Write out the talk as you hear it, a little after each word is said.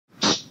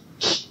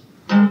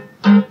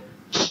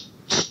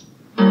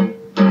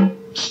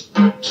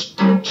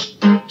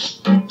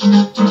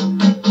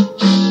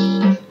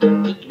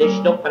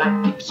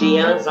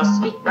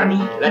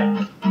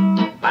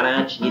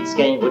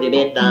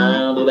kdyby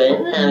tam bude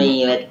na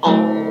výlet.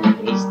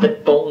 Mistr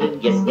Paul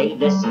je z něj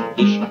dnes,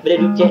 když v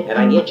redutě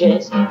hraje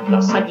jazz,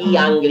 nasadí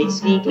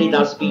anglický klid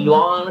a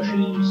zpívá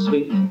naší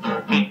svý.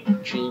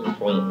 Action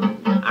swing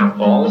a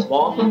falls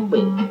for the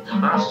wind,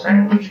 a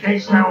sandwich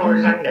case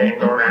flowers and then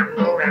go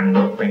round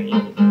the ring.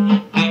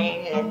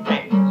 And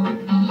then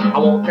I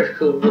want to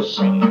shoot the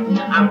sand,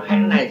 I'm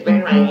heading nice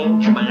very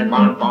range, my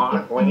barn for the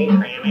way,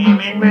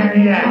 and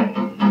very right.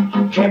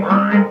 Jim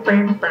Hart,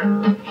 Pimper,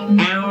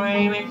 now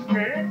I'm in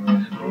skirt,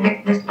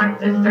 next this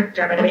month is the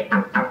job to be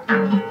out.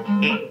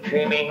 And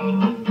trimming,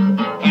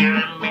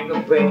 and I'm in the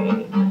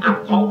way. I'm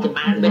faulty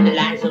man with the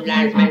lines of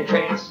lines, man,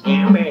 trans.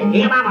 Yeah, man,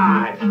 here my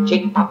boy.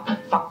 Chick pop,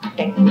 fuck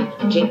dang.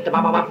 Chick the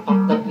baba,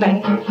 fuck the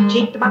bang.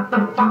 Chick the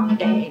baba, fuck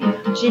dang.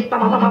 Chick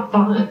baba,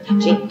 fuck.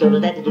 Chick do the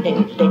day,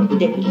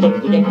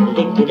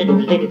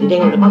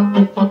 the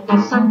month for the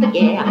Sunday,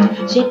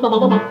 yeah. Chick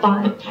baba,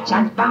 fuck.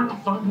 Chick baba,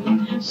 fuck.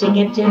 Sick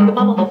it, chick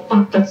baba,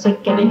 fuck. The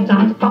sick of it,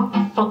 I'm fuck.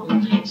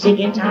 Sick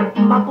it,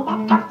 I'm baba,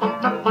 fuck.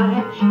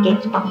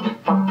 Get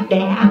fuck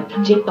down.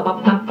 Chick the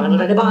baba,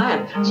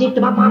 chick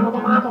the baba.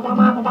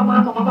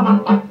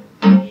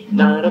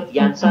 Národ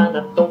Jansa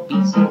na to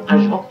písmu,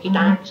 až ho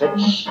chytá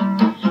řeč.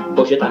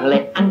 Bože, tahle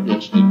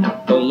angličtina,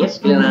 to je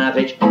skvělá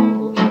řeč.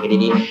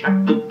 Kdyby však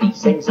tu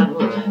píseň vzal,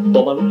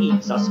 pomalu jí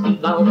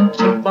zaspíval,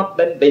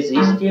 překvapem by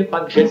zjistil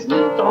pak, že zní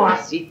to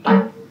asi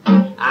tak.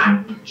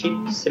 A čip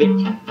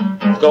sviť,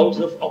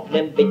 vkouzl v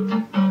oknem byt,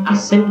 a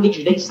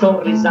sandwich dej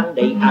story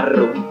zandej a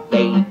rum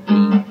dej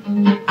plít.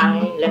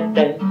 I let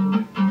them,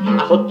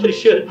 a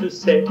potršil tu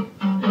se,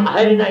 a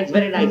very nice,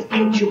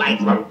 and you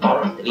might want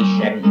for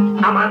vision.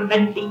 A man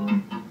venty,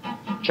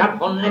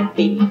 čap on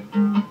letý,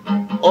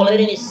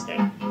 oledy mister,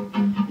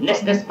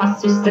 neste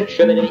spasy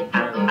strčoviny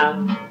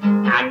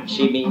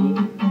anči mi,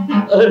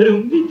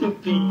 rumby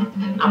tupí,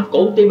 a v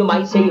koutym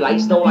mají sej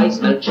lajsnou lajs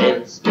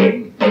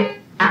melčenským.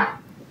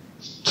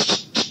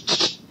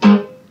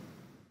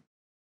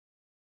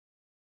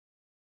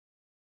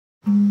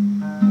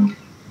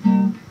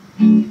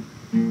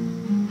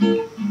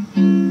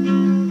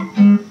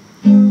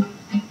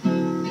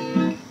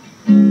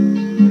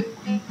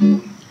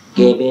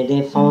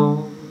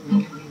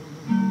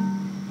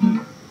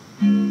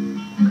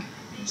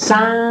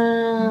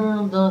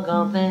 Santo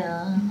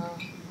campeão,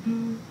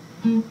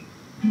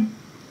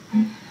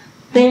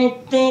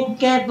 tem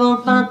que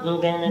por fato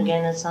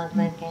que só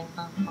tem que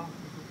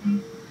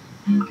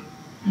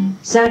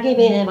sabe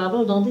bem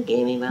babu don't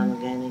give me babu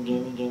gana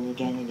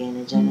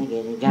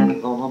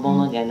como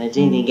bom gana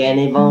jini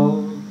gana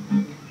bom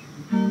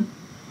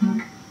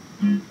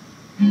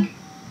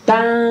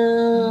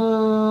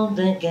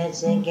tanto que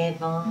se que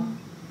bom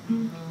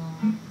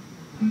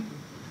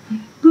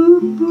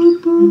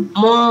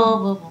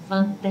more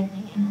fante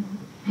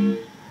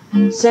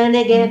send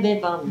a get me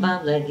from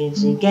like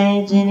it's a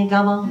gauge and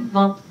come on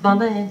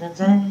from it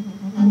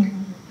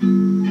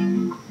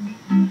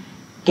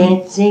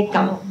get it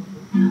come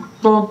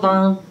for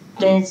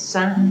the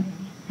side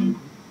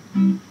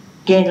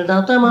get it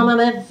out the mama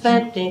me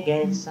fat to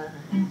get side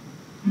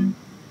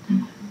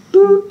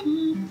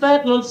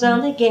fat no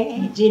sound the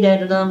gauge it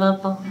out of a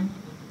phone.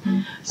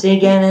 Se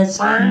gana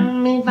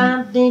sami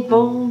vanti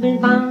pombi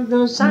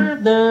vanto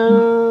sado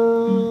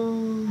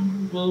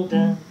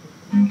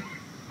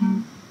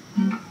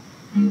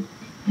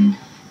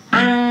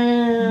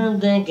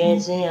ande che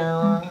se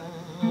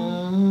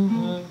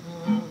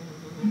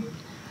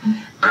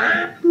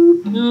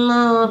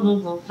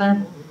no fa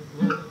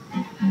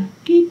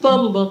chi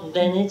pombo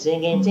dene se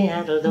che te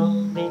ado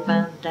dombi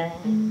fante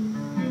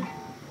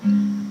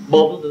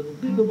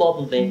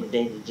bom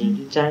vende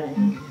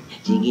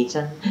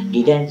Jiggy-chan,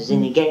 he dances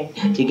in the gay.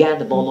 She got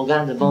the bomb,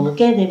 get the bomb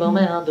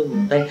out of the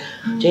bay.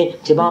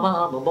 She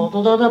baba,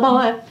 bottle of the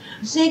boy.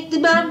 Sick the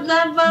bad,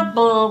 that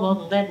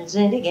bomb, that's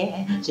in the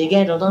gay. She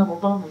get a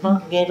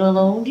bomb, get a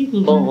load,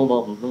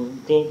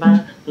 bomb,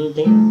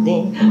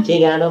 she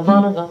got a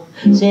bomb,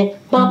 say,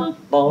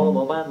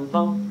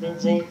 bomb,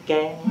 that's in the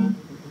gay.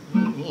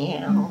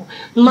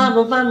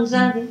 Mama, fun,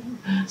 Sally,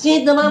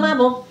 see the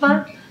mama,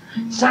 fun.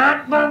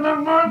 Sack, but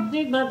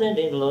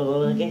the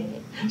little again.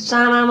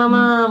 Sana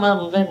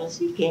mama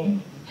venusike,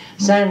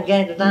 san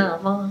get down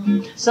for,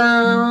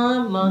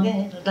 some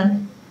get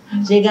down.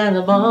 She got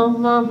a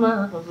bomb,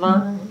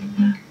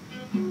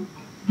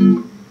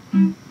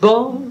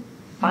 go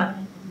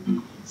fine,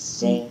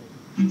 say,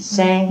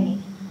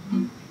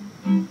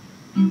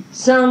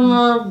 some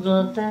of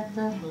the that,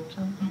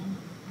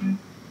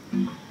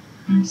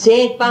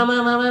 say,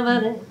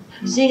 mama.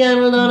 She got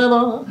a lot of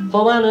more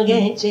for one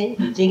again. She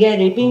get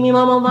it, be me,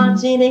 mama,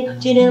 she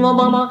did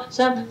mama,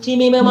 some, she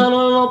me,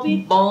 mama,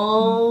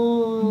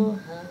 people.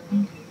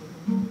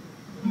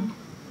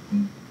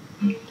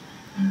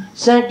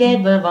 So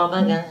get the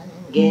mama,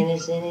 get it,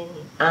 city.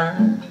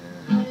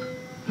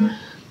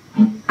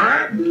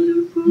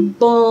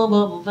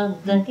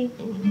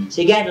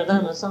 She got it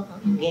on the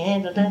song,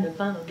 get it on the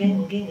phone, get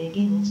it,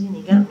 she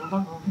got the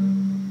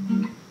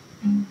phone.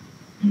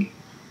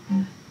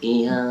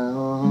 Yeah.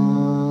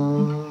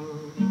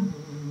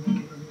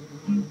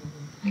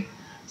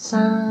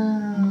 Sa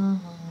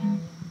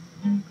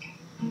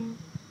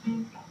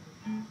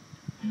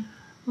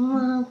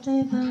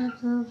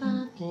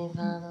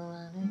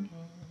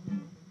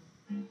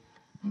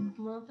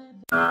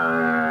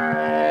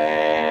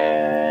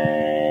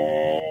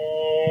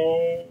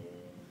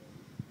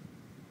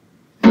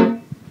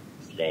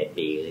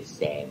Slepil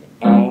jsem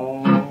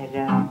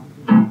éro,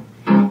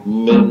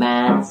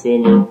 nemá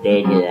cenu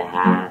teď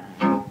lhát.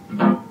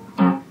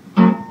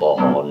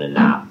 Pohon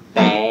na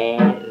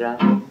péro,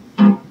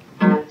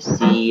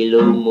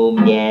 sílu mu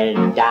měl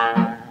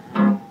dát.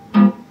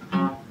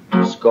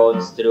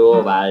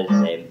 Zkonstruoval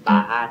jsem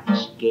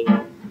páčky,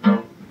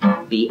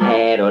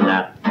 éro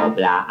nad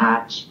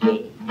obláčky,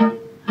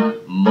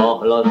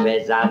 mohlo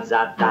řezat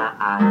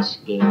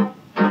zatáčky,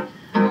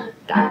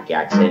 tak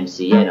jak jsem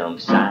si jenom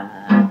přál.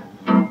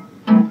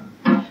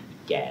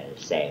 Chtěl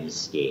jsem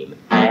s tím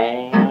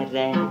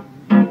érem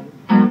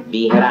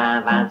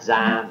vyhrávat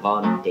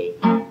závody,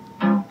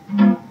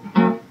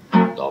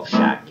 to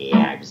však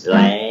jak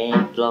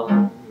vzlétlo,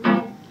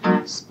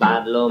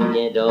 spadlo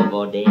mě do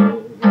vody.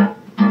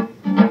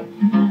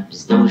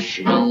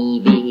 Vzdušný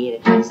vír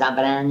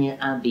zabránil,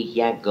 abych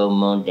jako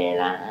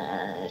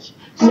modelář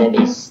se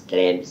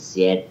mistrem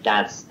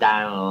světa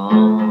stal.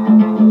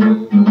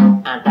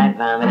 A tak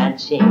vám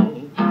radši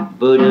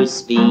budu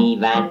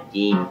zpívat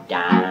i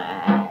dál.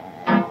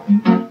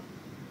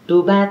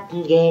 Tu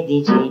button get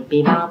the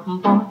chippy bop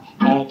boy,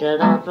 et a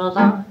dot dot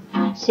dot,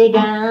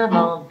 cigar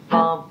bop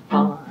bop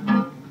bop.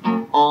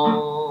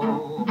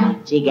 Oh,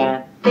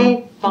 cigar bip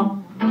bop,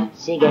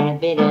 cigar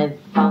bip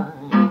bop.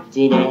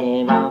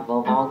 Today, bop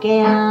bop bop,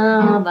 get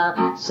out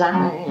of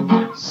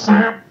side,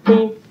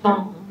 sappy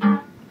bop,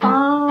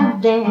 all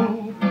day,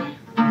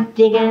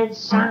 cigar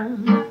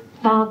sound.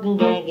 Fucking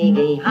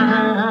gay,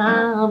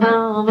 ha,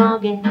 ba, ba,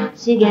 gay,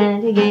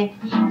 cigar,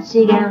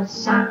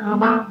 sound,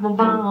 ba, ba,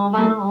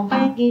 ba,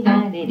 baggy,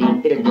 baggy,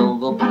 day,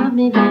 go,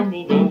 pammy,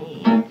 baggy, day,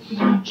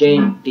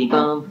 chippy,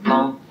 bum,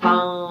 bum,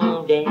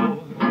 bum, day,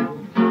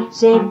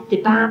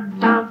 city, bop,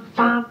 bop,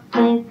 bop,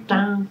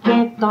 down,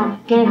 get on,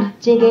 get,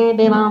 cigar,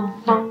 bum,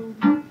 bum,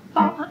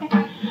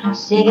 boy,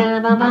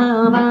 cigar, ba,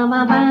 ba, ba,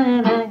 ba,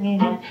 ba, baggy,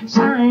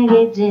 sign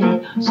it,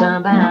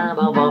 some, ba,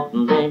 ba, ba,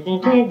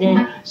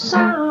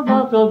 some,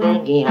 so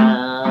baggy,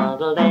 how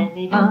the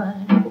dandy boy,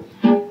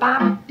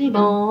 papi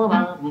bo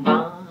bam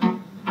bam.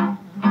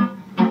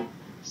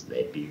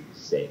 Slepil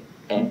jsem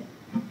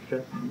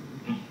éro,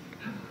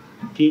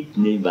 teď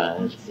nemá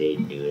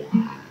cenu.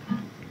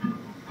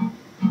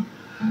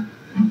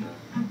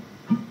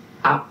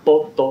 A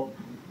potom,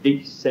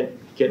 když jsem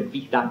chtěl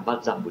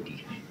vyhrávat závody,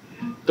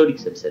 tolik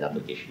jsem se na to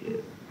těšil.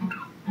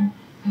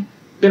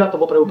 Byla to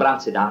opravdu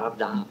práce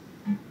dávná,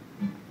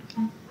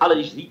 ale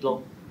když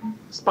zvítlo,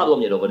 spadlo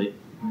mě do vody.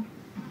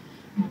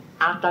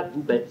 A tak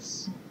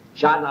vůbec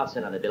žádná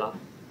cena nebyla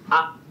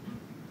a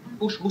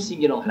už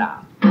musím jenom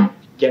hrát.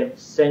 Chtěl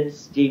jsem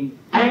s tím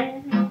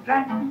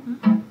érem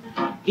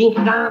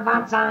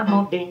vyhrávat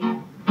závody,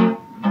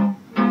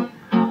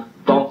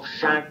 to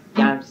však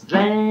jak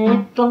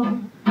vzlétlo,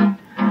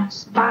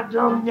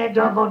 spadlo mě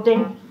do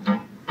vody.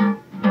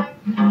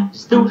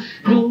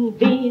 Vzdušný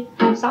vír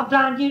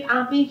zabránil,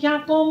 abych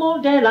jako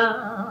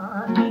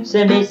modelář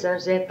se myslel,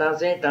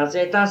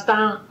 že ta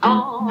stál.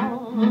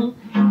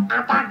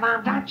 A tak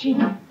vám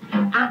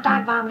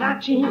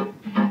radši,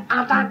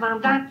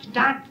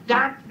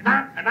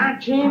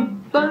 radši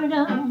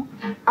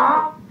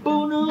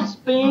budu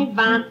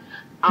zpívat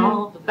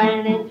all the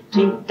band,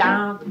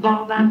 čítám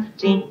voda,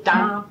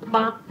 čítám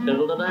bop,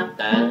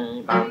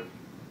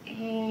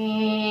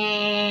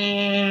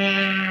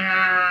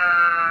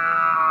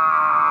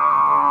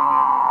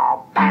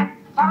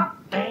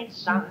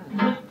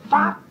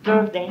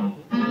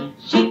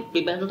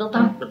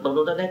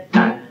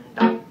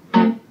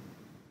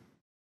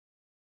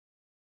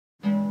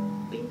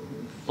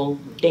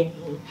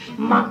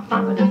 my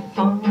father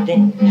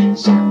folding,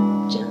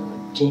 sound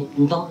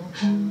chicken boy,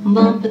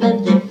 mom the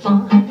baby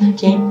fun,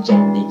 change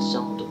it's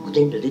all the good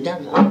in the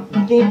down,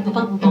 dip a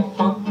bump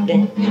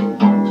folding,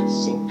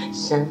 sing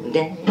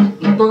Sunday,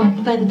 mom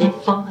the baby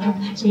fun,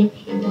 sing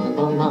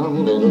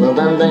bum little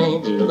dun,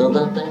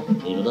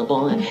 little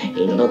boy,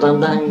 little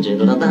dun,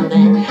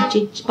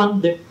 chich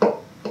ponder.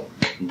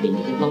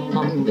 Little bum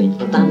bum,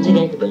 little dance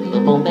again, little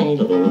bum bang,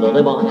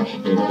 little boy,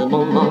 little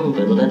bum bum,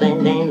 little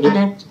dan, little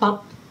dance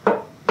pop.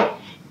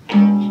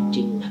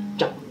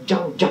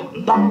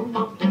 Jump, bum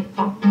bum, then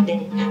fun,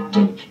 then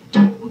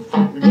jump,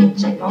 fun, then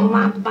say, oh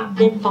my, bum,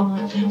 then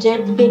fun,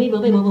 jump, baby,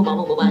 baby, bum, bum,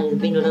 bum, bum,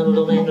 bing,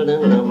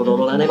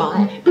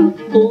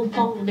 boom,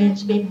 fun,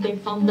 let's be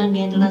fun, then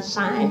get the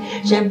side,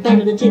 jump,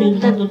 better than tiddle,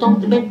 the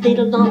dog, the bed, the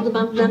dog, the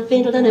bum, the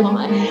fiddle, the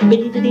boy,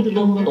 biddy, the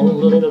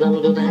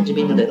little, dance,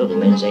 be the little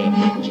man, say,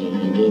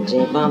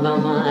 jiggy, bum,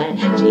 bum,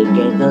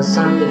 jiggy, the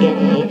sound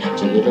again,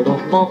 jiggy, the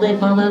dog, bum, they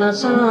fun, the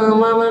song,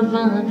 mama,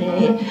 fun,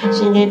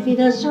 sing it, feed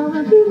the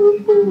song,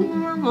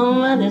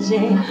 oh, they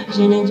say,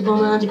 she needs to go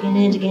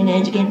again, the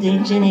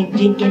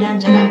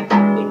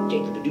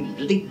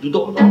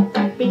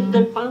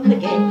fun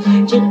again,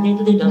 the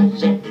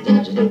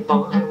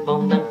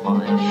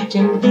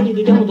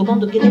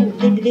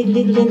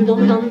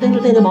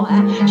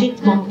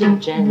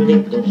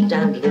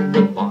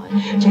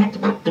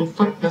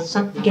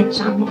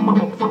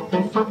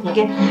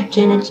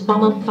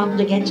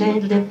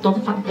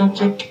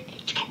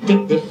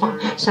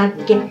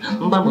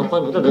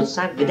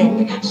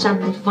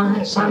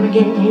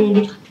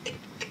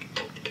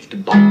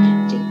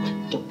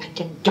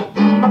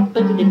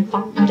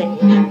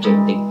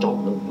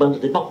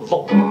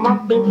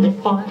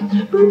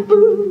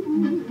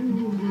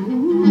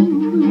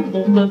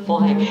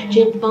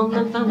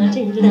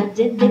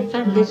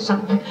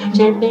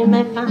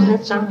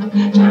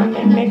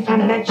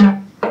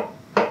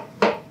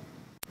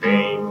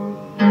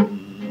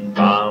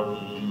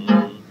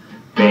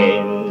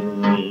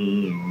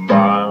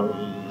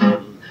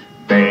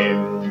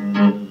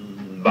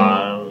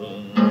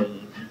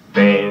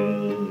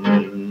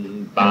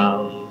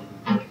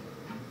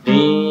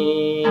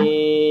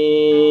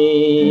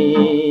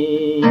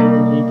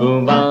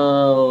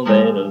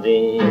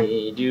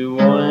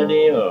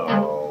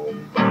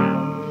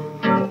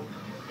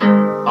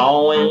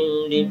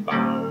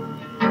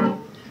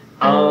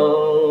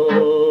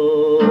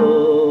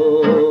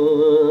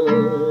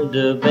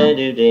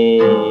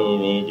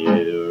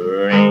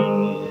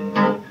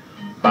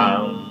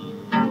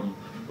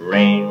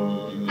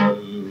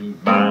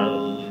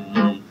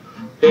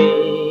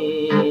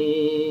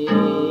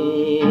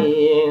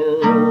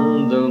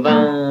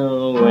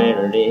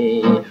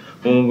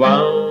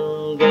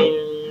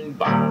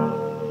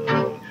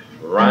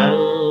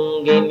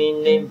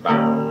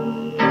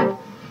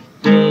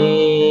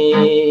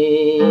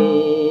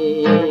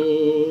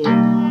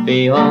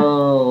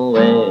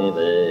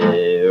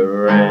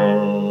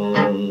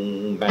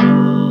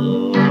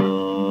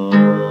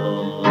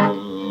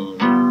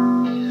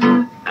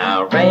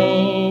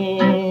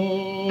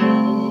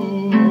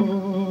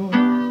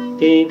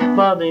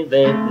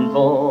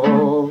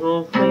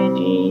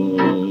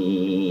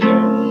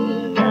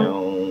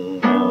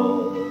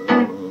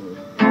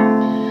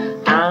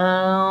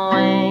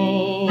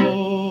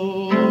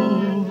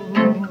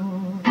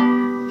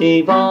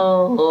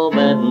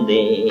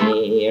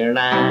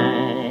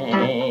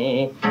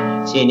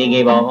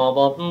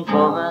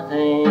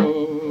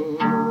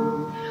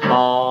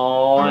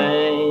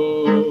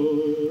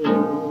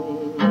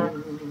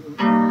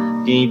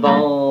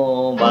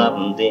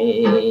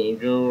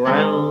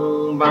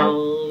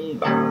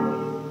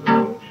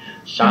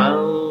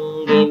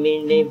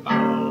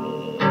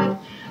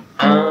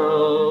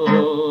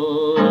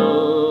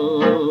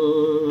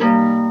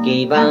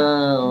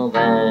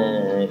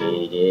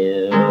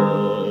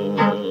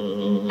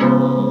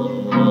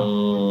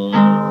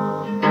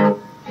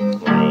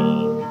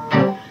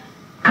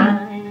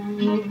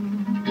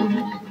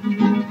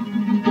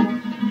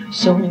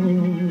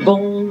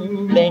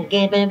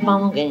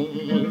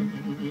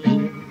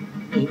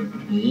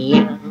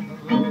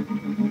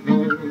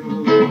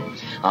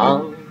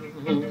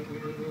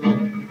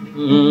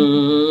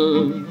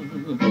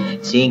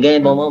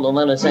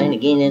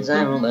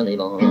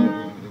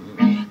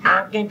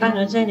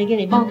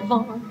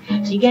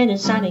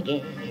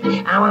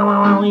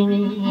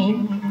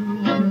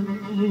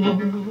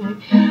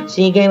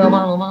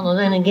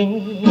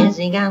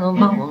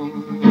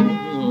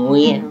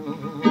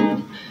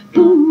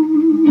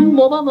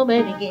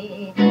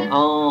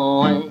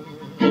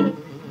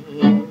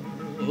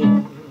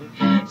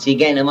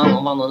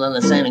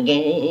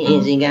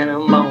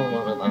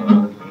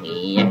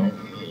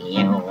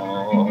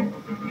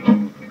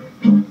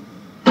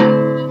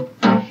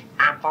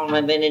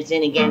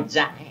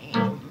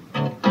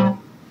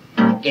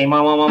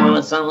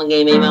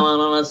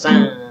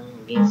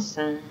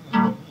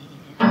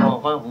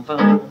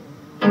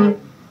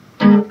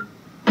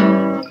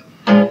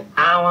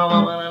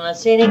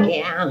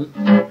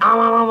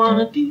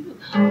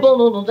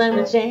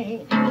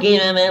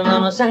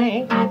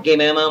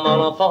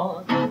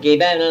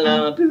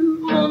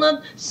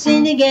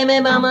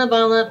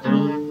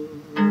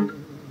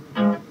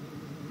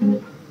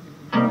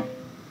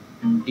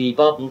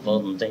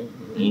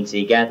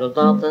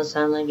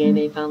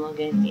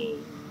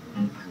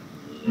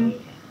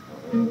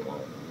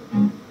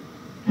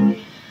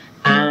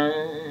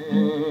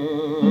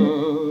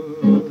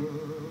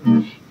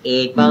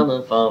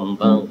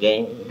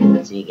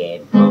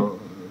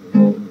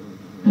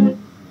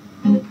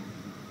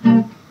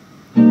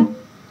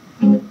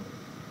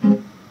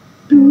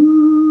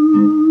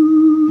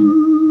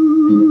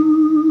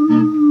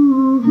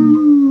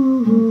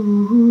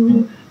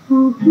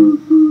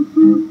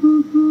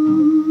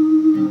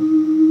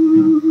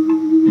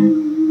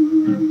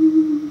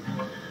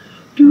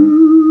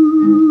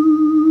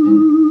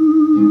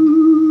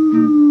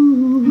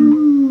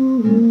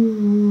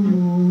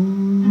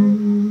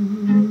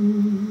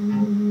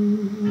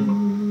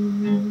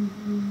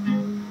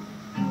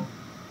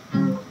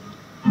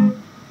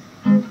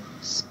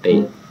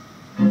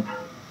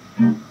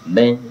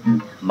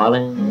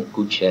malé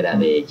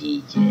kučeravé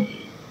dítě.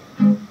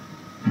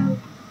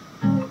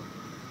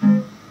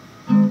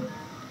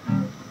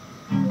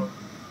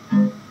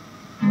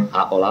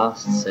 A o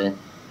lásce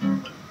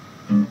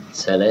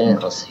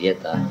celého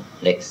světa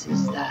nech si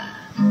zdá.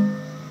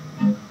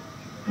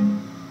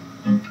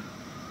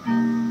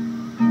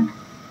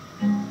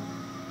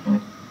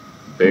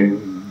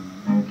 Bim,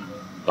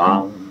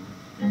 bam,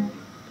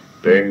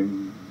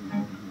 bim,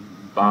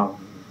 bam,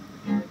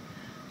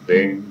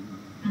 bim,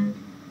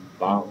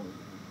 bam,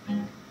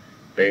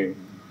 bim,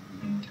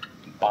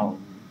 bam,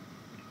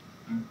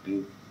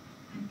 bim,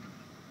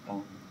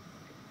 bam,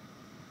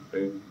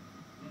 bim,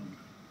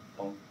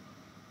 bam,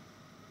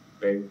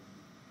 bim.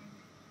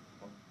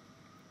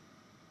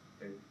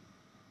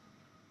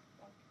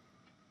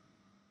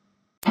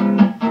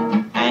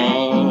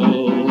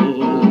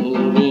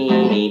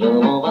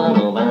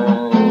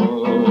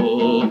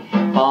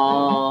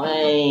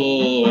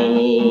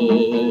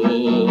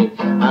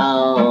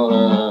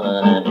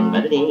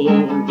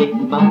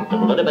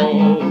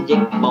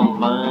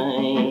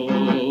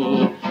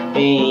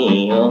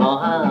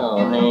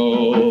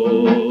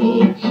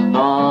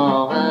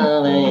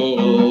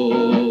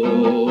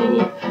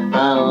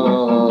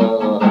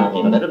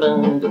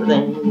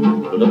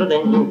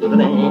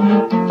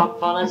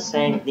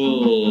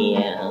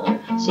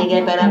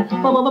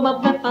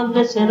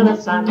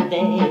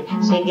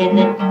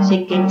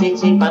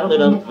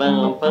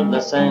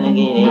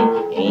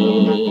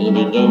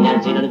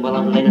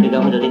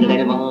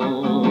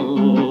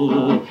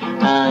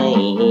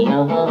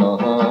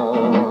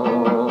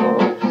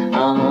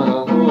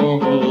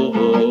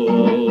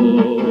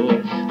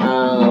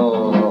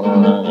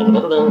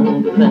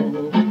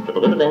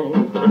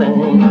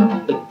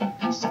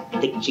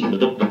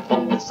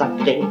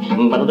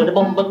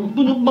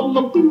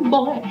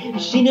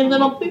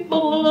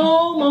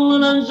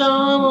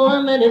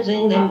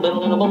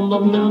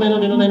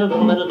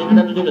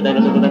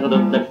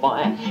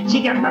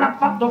 She got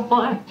that up the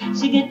fire.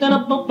 She get that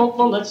up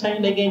on the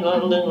sand again.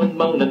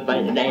 Moaning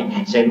by the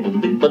day.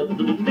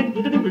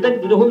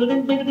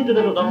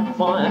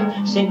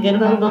 Sing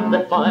it on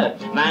the fire.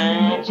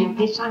 Magic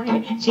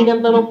desire. She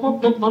done the up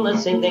on the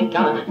singing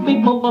car.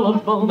 People on the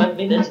phone, but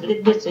minutes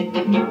did this sing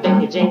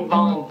the jing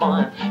on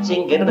fire.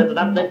 Sing it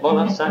on the phone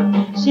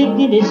outside. Sing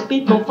it is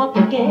people for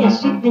the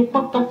gas. Sing it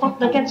for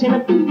the gas in a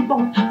people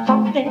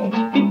for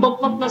the people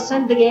for the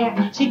sand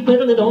again. She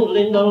put it on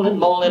the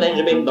more than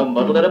a big bum,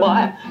 little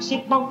boy. She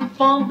put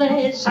for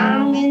the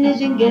song in the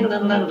singing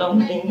and the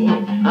long thing.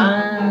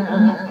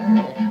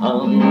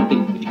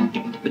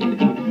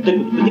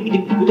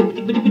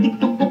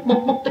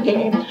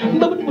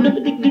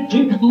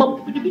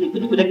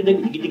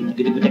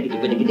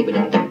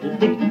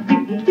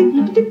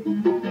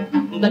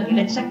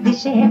 Let's act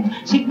this out.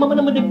 She mama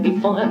number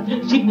before.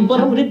 She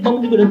bottom it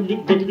bum boy.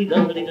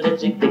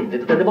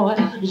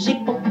 She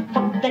pop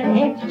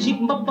that. She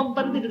bum bum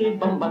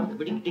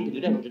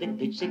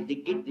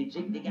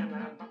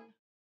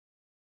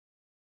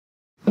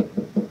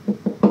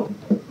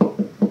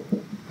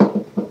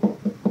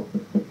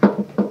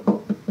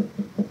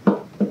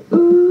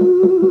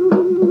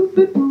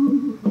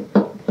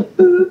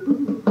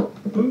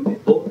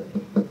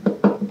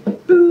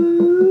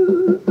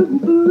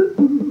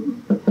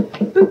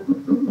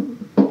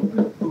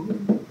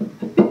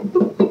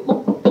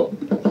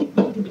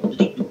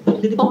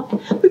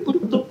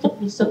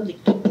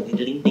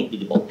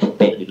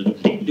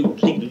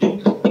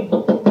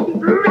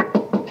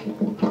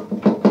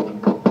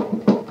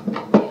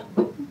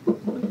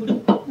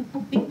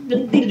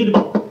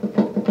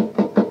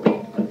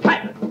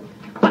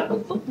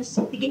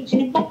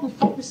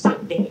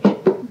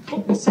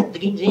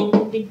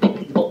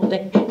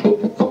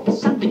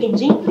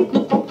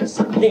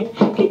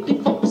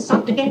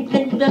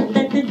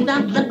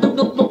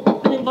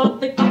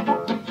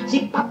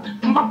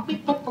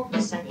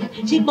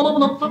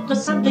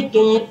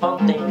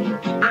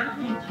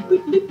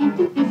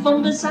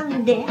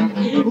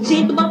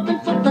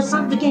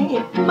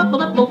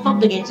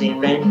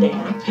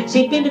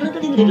She been a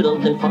little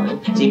on the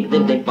fun. She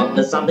been the fun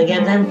for something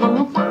and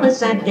for the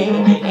Sunday.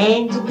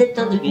 And to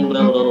the other people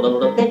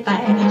of the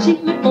fire. She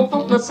been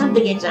for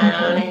something and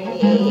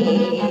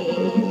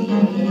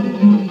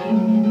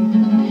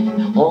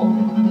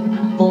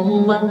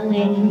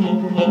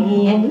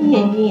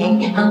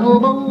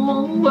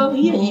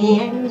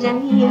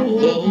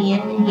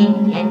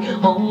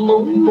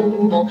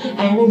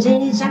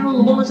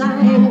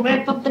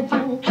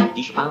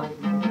Když pán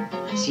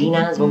si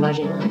nás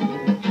omažil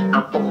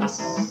a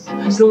pohas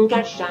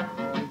slunka šat,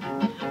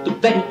 tu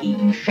veliký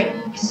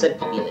šejk se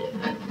pověděl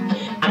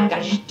a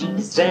každý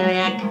zřel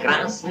jak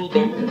krásný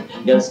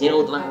byl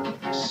sněnou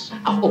tvář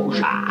a v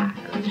obušách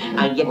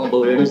a jeho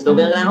bolnost to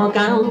byl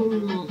nahokal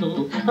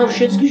a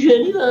všechny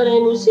ženy vlády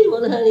musí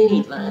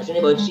odhalit tvář,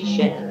 nebo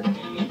přišel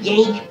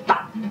jejich pap.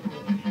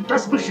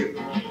 Rozplušu,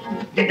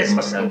 jdete s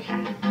poselka,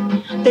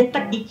 ten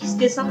tak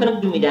jistě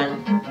zapravdu mi dá,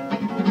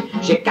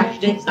 že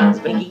každý z nás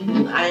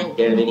vrkým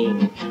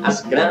Antonín a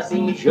s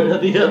krásným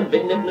ženami dám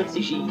v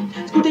noci šít.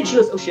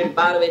 Skutečnost ovšem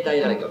párově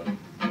tady daleko.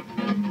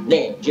 Ne,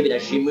 že by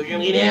naši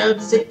mužům ideál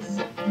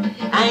cit,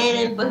 A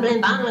jeden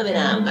problém pánové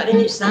nám tady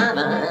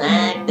nevstává,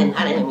 jak ten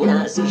harem u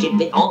nás už je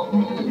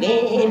on,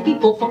 jen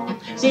people fall,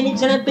 si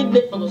nic nepit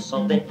before the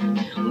Sunday.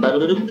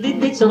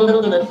 It's a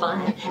little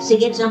fire, she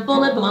gets up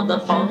on the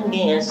phone,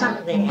 yeah,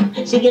 Sunday.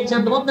 She gets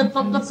up on the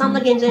phone, but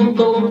Sunday gets in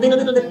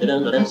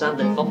the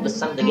Sunday phone, the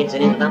Sunday gets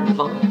in the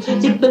phone.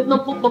 She put no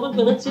phone,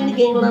 but it's in the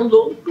game, and I'm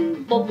going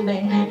for the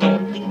man.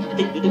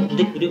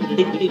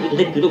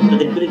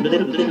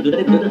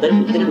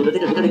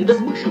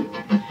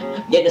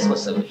 Jeden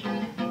smysl.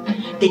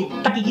 Ten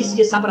taky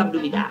jistě zapravdu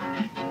vydá,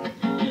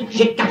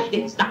 že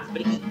každý z nás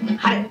blíží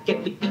harem tě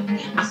vypí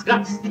a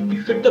zkrát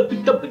píše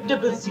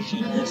to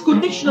slyší.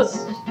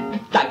 Skutečnost,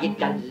 ta je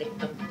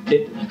daleko,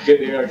 že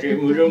vyraží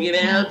můžou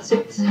jivel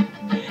cit.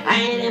 A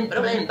jeden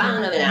problém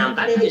pánové nám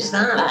tady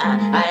vystává,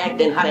 a jak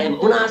ten harem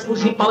u nás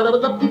už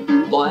vypadá,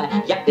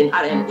 jak ten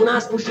harem u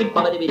nás už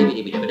vypadá,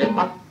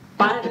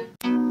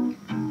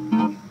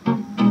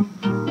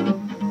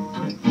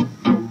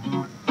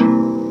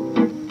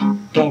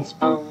 Gets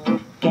on,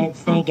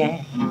 gets the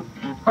guy,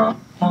 oh,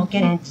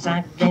 forget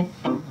inside the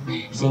phone,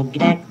 sing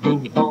that thing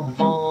before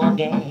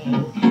forget.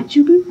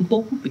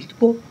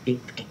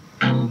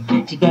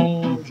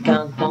 Today, to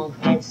go for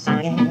the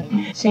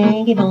side,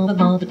 sing it over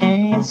the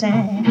dance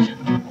side.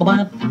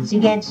 She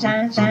gets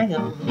side,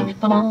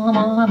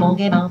 more,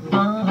 get up,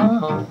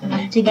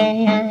 she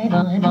get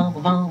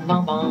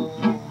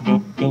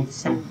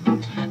this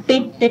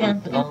bit the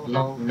gun to go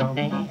long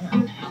there.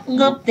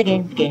 Go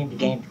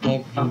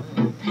get fun.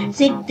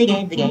 Sit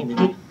again,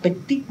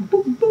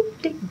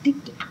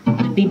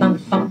 be on the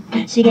phone,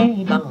 she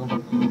gave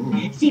on.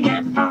 She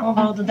got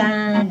all the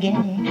time,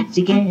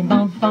 she gave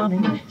on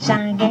falling,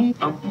 she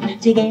gave on.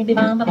 She gave me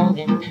on the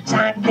morning, she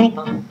gave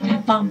on.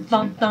 Fun,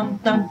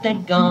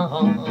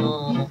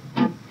 go.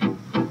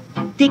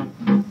 Tick,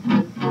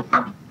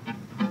 up,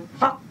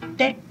 fuck,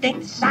 tick,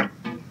 sack,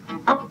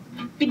 up,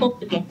 people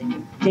together,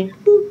 take,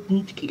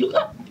 need to kill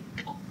up.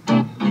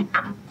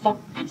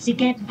 She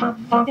get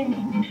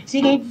fucking,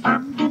 she get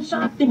fucking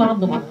something on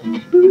the wall.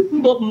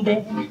 Boom,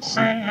 there,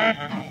 side.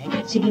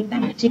 She get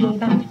back, she get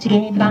back, she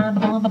get back,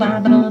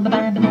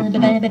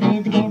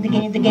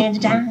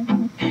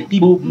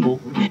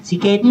 she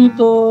getting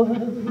for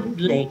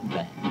leg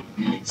back.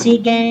 She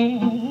get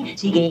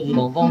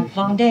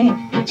on there.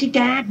 She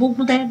got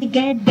boom, that the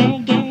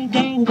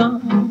gang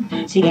gone.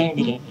 She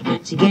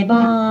get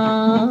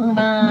bomb,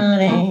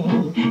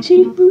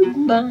 she boom,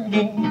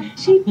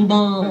 she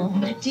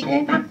bomb, she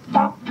get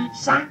fuck,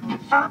 sack,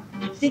 fuck,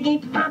 she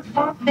get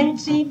fuck, then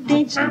she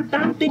did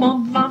something,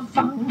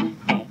 fun,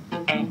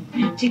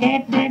 she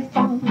get that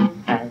fun,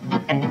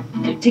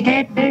 she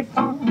get that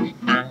fun,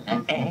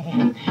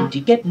 she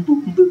get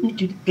boom,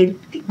 she get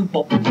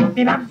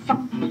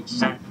fun,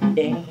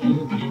 Sunday,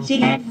 she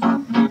get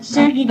fun,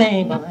 saggy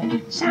baby,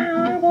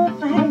 saggy boy,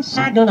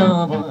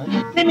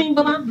 let me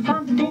go up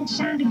from the dead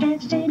side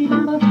against baby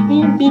mama,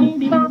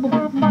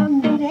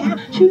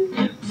 shoot,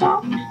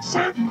 fuck,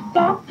 sack,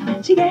 fuck,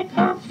 she get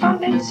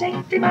fun, and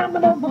safety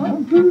mama,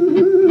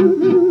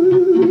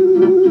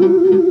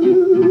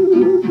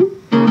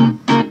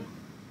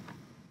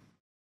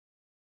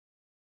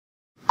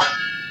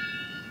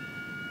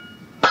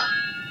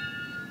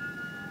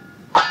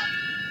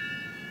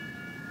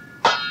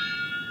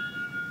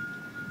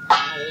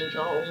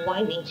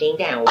 winding chain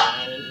down,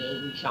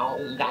 winding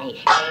song guy,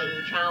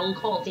 and chong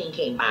causing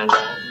came by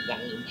long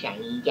yang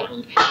chang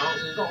yang,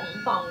 hong gong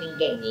falling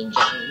game in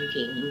chang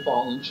king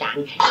fong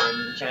chang,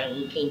 and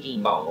chang king ji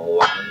bong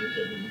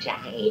winding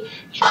chai,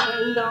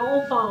 chang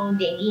go fong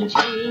day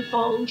chang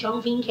fong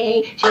chong fin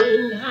k,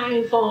 ching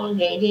hai fong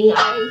gay di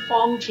hai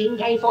fong ching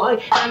hai for,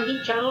 and di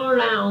chow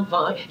lao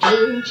for,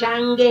 ching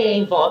chang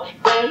gay for,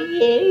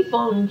 gay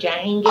fong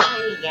chang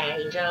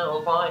gay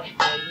chow for,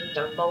 and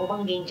chang bong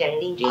bong ging chang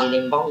ding ji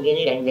ling bong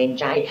ging đèn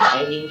trai,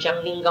 đèn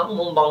trăng đèn góng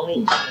mông bong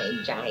đèn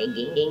trai,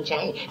 đèn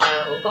trai,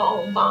 nào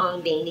con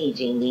bong đèn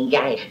đèn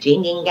gai,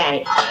 trên đèn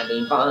gai,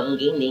 đèn bong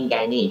đèn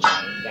gai, đèn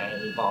trai gai,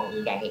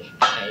 bong gai,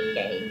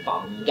 đèn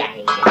bong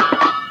gai.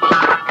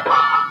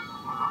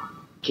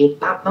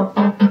 Keep up on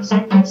bong, say,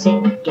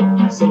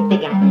 the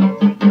guy.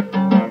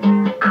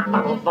 Up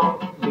on bong,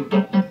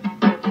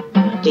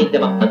 keep the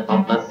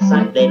bong,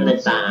 Sunday,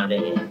 let's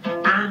Saturday.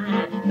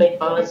 Wait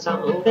for a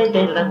song,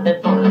 they love the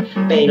phone,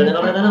 they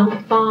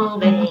don't fall,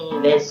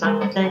 they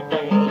Sunday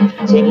day.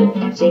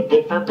 Shake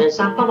it up and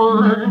stop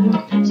on,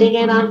 shake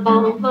it up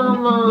for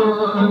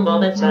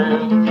the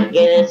time.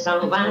 Get it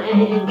so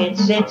fine, get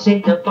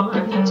shake the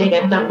phone, shake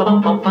it up for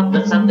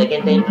the Sunday,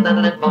 get it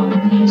on the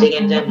phone, shake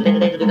it up,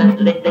 little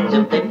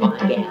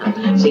phone,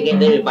 yeah. Shake it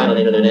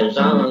little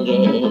song,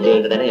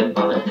 shake the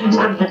phone,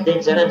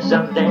 Sunday,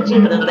 Sunday,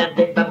 shake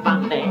the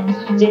phone,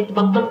 shake the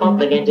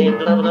phone, again, shake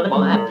the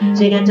phone,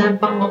 shake it up.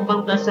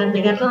 The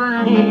Sunday get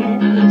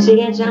flying, she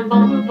gets jump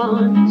on the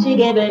phone, she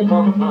get back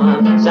on the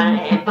phone,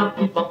 say, pop,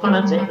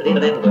 let's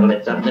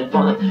something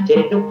fun, she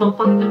do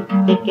fun,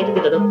 they get a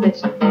little bit,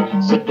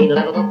 she get a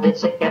little bit,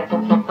 she get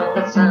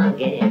the sun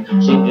again,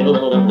 she get a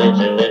little bit,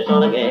 let's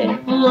all again,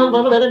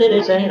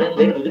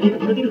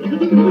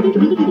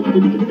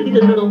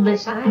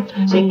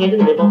 Singing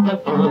the bomb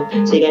of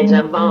fun, singing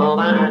some more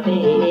my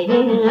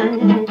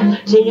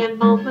singing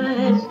more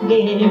fast,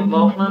 singing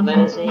more my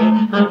fancy,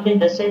 I'm in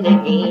the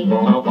singing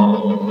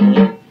oh,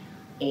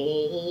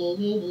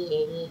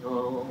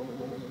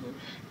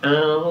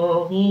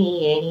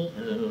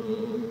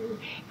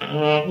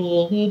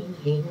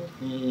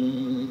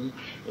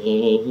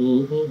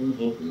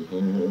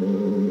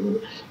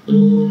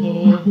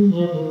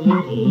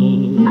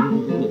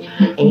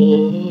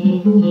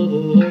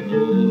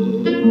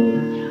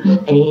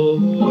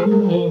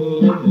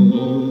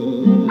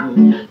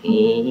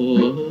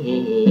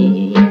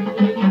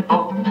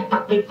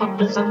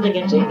 something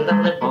and take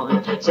the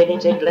point, sing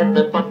it, take let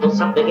the bottle,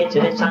 something into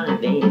the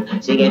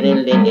side, sing it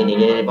in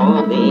the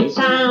bomb,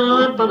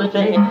 sound for the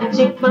train,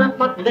 sing for a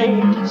pot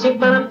day, sing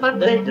for a pot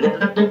day,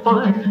 let the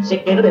point, sing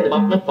it in the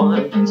bottle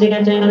point, sing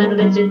it, take a little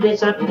bit,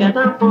 this up, get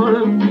up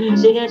point,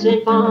 sing it,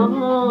 sing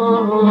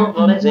for,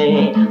 let's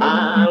say,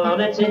 ah,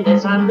 let's in the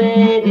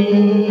Sunday,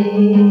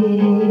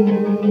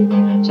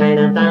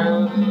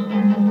 Chinatown,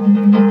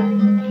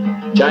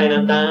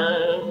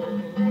 Chinatown,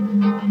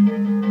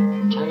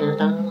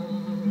 Chinatown.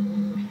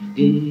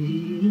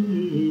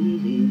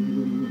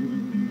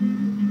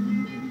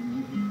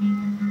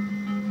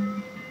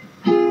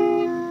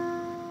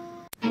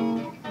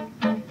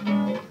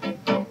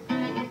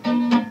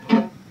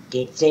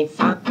 It's a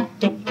fun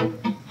day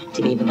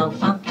to be on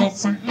fun that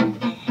side.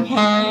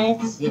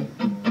 Has you,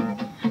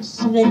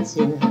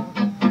 Swenson,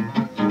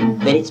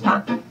 but it's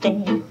fun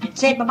day.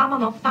 Say, my mama,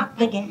 no fuck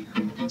again.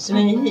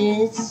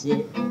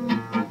 Swenson,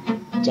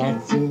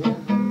 Jazznan,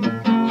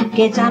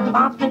 gets out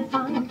of the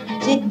fun.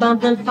 Take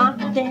bump and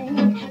fun day.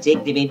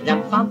 Take the beat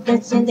and fun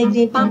that send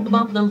the bump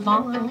and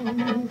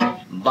fun.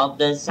 Bump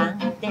the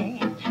Sunday.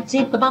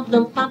 Take the bump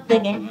and fun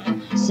again.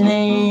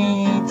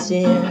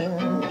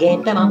 Swenson,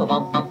 get the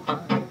bump and fun.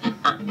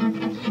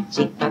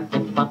 Take bump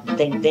and fun.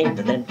 Then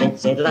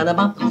say the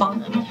bump and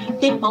fun.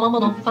 Take mama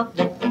no fun.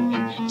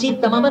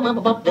 Take the mama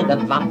bump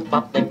and bump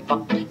and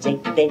fun.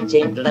 Take the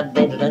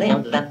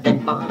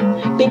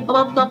fun. Beep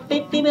bump up,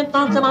 beep beep and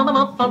fun. Some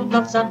mama fun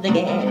that's up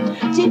again.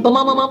 Take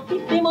mama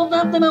beep beep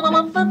on the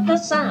mama fun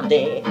that's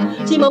Sunday.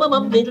 Take mama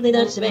little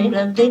little swing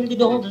and then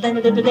don't let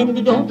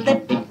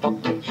me fuck.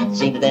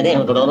 Sing the day,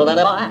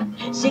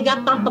 sing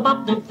up the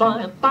bump and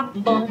fun.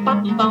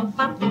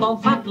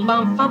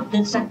 Bump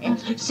and sang.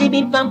 See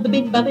me bump,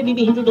 big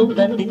baby, bump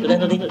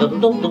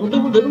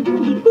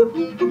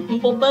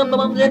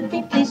that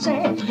 50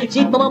 cents.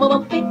 She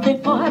bump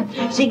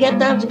 55. She get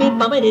down to be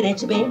bumping it,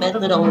 she be better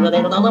than all the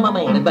little on my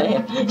man.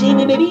 She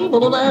may be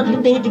able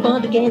to take the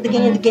bond again,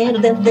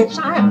 then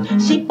time.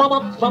 She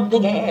bump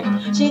something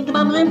again. She the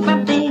mum and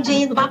 15,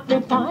 she the bump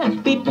and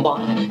 5. People boy,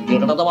 they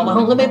don't know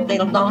on the bed, they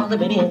don't know the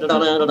baby, the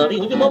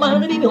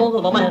woman, the baby, all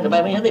the man, the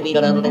baby, the baby,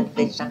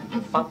 the shot,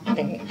 fuck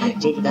day.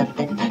 She did that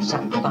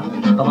shot,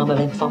 come on,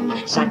 and fuck,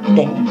 sack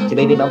day. The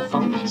baby don't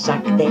fuck,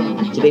 sack day.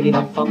 The baby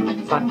don't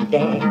fuck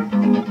day.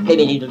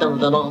 Baby, you don't know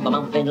the mum,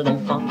 and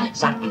don't fuck,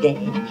 sack day.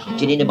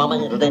 She did the mama,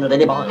 and then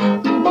the boy.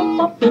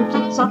 Bump up,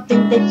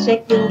 something that's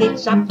shaking,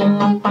 it's up on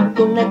my back,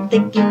 and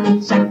taking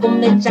it's up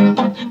on it's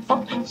up,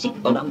 fuck, she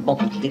got a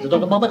bump, little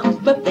the mama,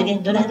 but they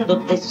didn't do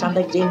this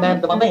Sunday, Jim,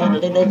 and the mama,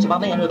 and then my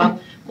man,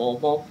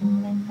 more.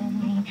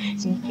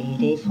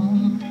 Sikiri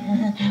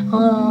fonda,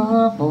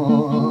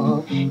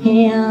 oh,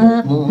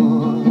 here,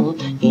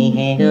 he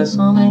had a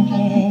song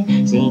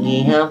again,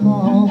 singing a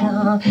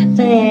fonda,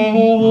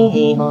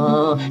 say,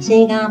 oh,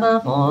 sing up a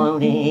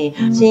fonda,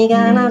 sing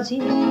a she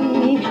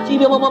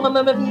be a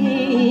mama,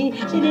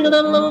 she did a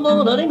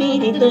little me,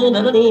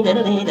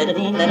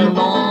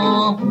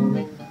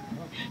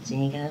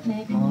 sing a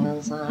fake on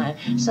the side,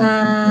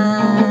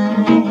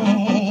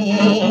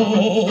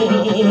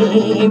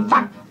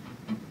 fuck.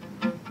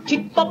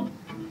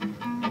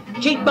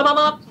 Cheek bump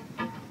up,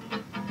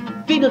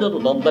 feed a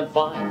little on the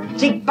fire.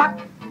 Cheek back,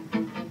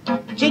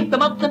 cheek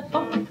them up the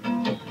fire.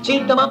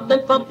 Cheek them up the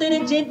fire,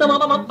 then cheek them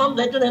up from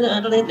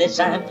the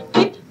side.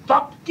 Tip,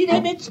 pop, did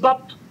it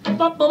spot.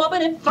 Pop them up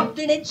and fuck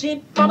in it,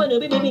 cheap, pop and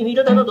baby, little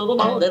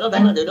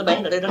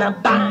band,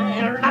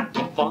 not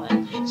the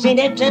fire. See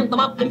that jam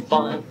them up the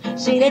fire.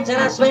 See that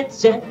I sweat,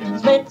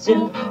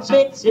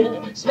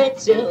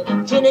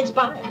 chin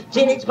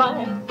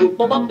inspired, boop,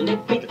 bump, and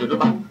it beat a little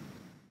bump.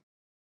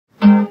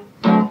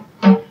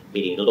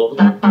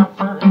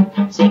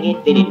 Sing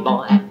it, diddy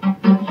boy.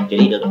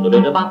 Diddy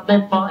the bop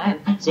and boy.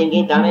 Sing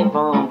it, darling,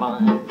 boy.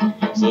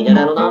 See the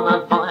little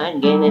on fine.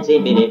 Get it, see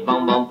it,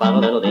 bum,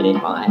 little diddy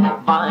boy.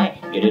 Boy,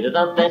 you do the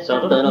dump and so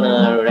little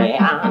ray.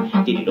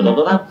 Diddy the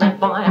little bop and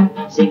boy.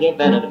 Sing it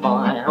better,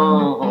 boy.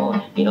 Oh,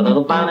 you know,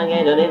 little bottom,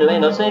 get a little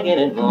bit of sing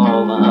it,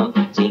 boy.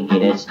 Sing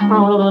it, it's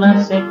all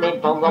the sick, they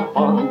bum,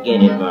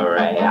 get it,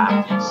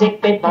 Maria. Sick,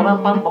 they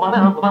bum,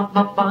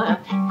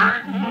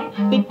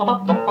 beep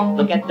pop pop pop,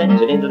 look at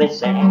that, into the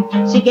sand.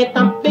 She get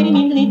up,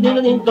 baby,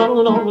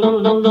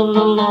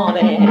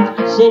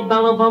 sit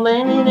down upon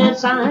the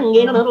sand,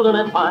 get a little of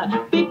that fire,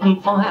 beep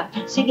fire.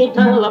 She get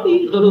down, a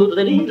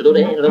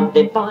little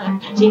fire.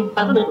 She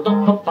found a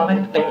little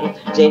fire,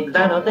 she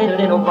down a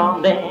little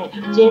bomb there,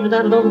 she down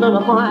a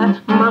little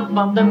fire. My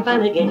bomb, the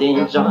fan again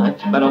enjoy,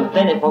 but on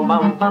telephone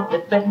bomb, pop the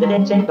fed, the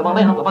check the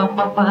bomb,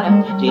 pop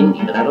fire. She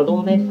did a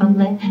little bit fun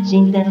there,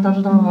 she did a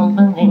little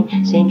fun,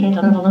 she get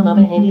a little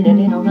baby, the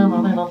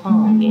little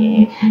fun,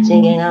 yeah.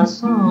 She get a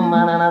song,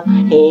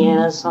 and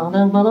here a song,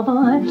 and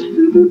butterfly,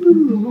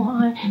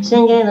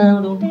 sing it a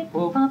little bit,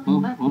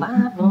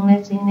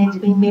 let's sing it to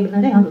be maybe the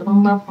little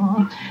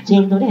bomb, she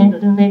do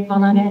the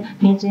fun again,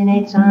 it's in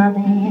it,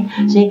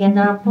 she get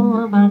up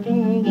for my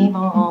game,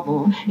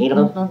 it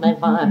looks like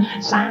fire,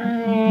 sigh,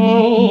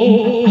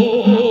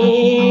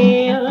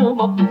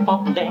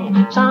 pop day,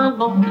 some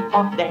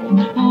pop day,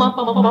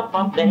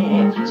 pop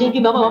day, sing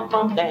it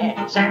pop day,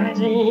 sigh,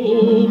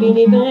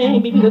 baby,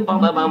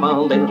 pop,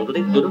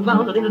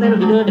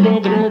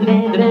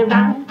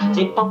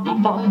 she pop,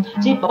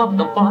 she pop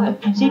the fire,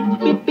 she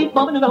beep,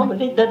 pop, and over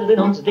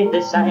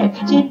the side,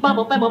 she pop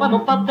the girl,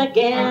 pop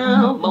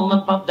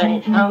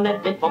day, I'll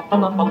let it pop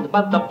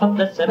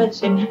the seven,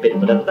 she bit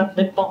of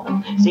the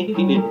fire, she give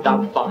me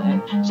the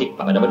fire, she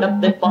pop it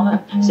up the fire,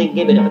 she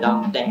give it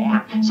up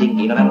there, she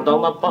give it up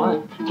the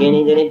fire, can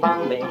it any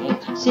bomb,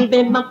 she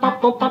been my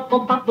pop, the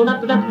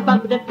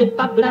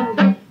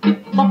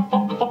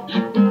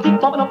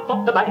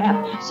bad,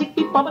 she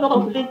keep popping up,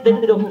 let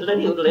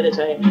it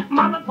say,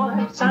 Mama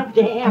boy, side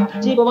there,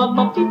 she go up,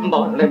 boy,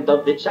 let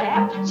the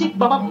chat, she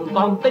pop up,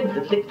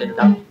 the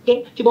up,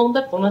 she won't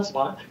let for a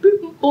spot,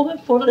 people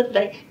for the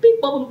day,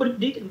 people would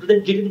dig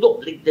the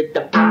jiggle,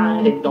 the pie,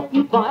 and don't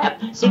you fire,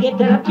 she get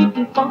there,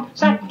 people from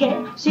side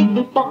there, she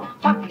can pop,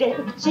 fuck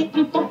there, she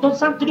can pop on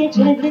something to get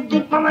you, and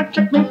they from my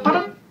check me,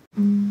 pop.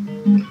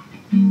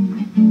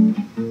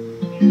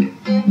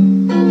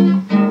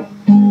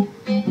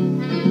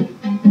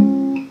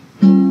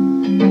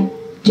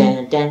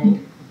 Jazznan,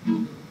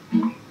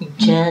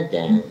 jazz,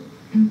 yeah.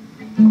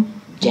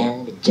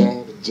 Jazznan,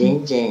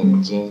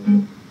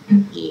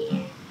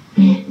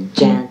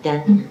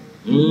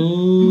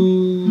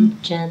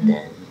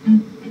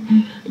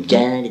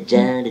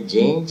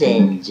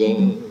 Jazznan,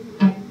 jazz.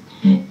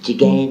 Chị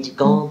nghe chị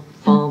có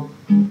phong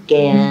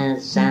kia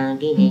sang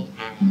cái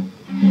hai,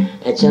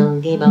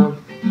 trong cái bóng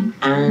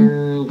anh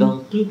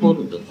còn cái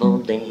buồn được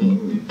phong tên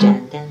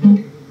Jazznan,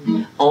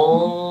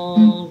 oh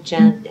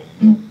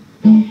Jazznan,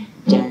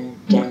 jazz.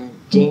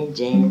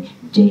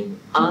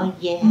 Oh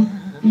yeah,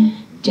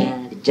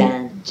 jazz.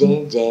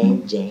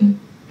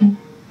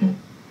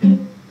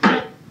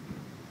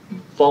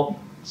 Folk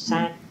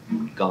side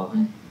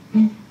going.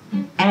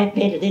 I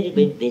paid a little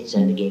bit this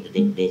and get a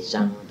little bit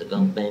song to go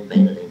bang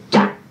bang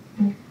jack.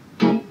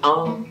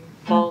 Oh,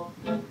 folk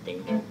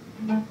thing.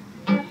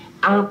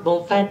 I'm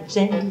on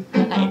fancy.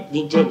 I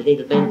need a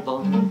little bit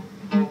for.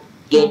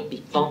 Get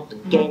before to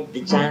get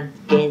the time to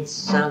get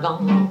song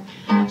on.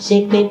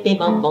 Shake baby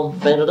bum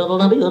fell a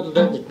little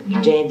bit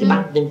change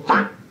about them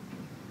fun.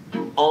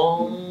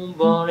 Oh,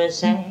 what I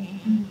say,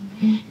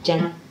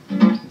 jada,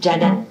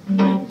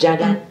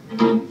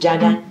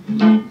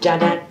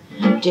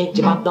 change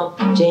about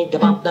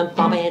them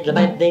for me, the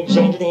bad thing,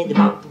 change it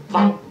about the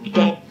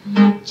okay.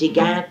 She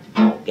got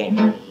okay.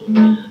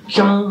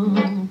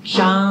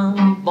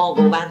 Sean,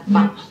 bongo band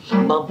fun,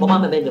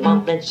 bum, baby,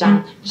 bump and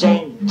sound,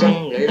 change,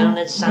 learn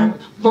the sound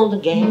for the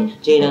game.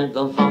 She don't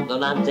go from the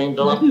land and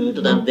the love you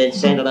to them, then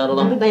send a little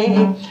of the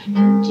bay.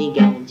 She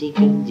got,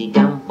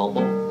 bum,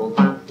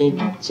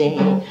 say,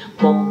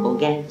 bum,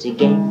 get, they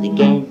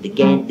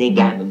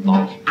got me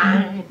bum.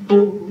 I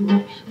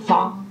boo,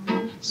 for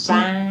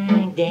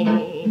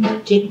Sunday.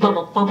 Chick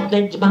bum,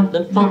 then jump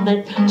the phone,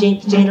 then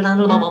change a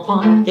little bum,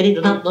 fun, did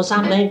it not know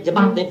something,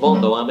 jump the phone,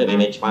 though I'm a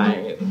baby,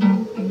 fire.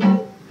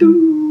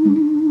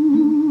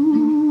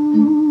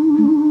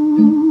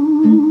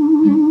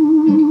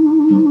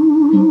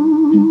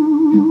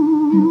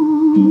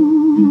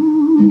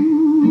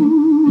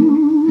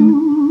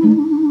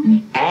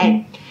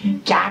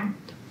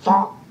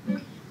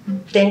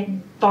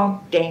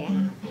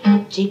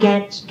 She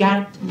got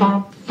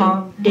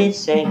funk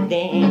this and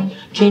day.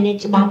 She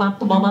needs to bomb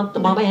up, and the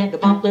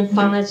bomb and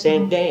fun this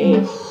and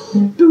day.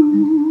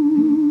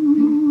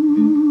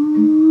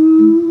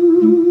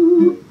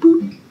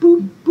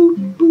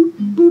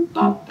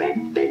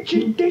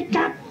 She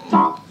got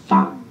funk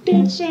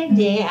this and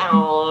day.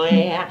 Oh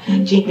yeah,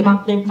 she got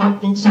bomb and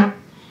funk and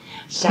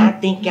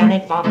sad thing got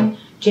it fun.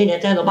 She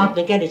did tell about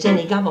the get it, and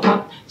he got a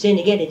bump. She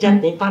get it,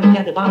 and then fun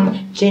get the bump.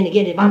 She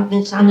get it bump,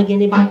 then son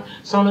get it bump.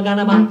 Son got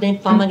a bump, then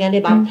fun get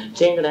it bump.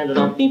 She let it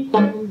up, beep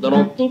bump,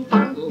 don't think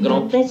fun,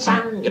 don't think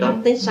sun,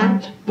 don't think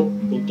sun.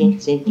 Boom, the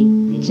gates, and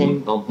the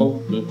same bump,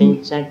 the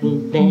things I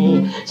can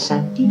day.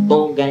 Sati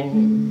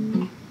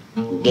bogan.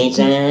 Gates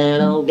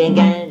out, they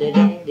get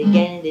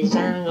the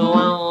sun go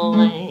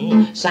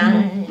away.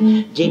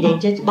 Sign,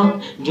 just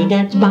bump, do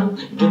that bump,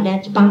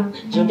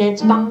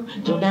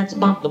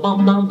 the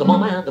bomb, the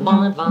bomb,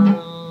 and fun.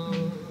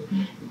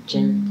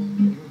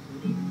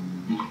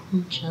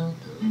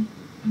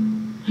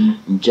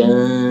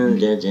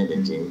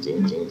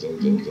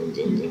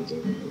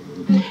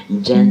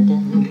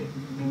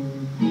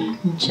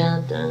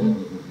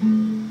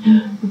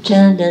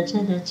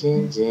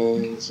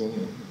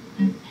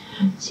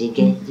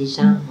 Sigue di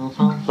sang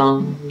phong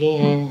phong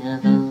nghe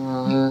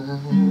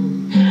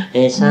vang,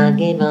 e sa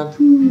che va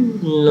pu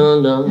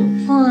non lo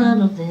fa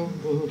lo te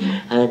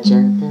a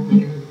chanta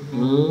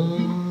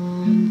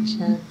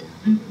chanta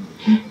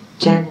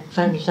chanta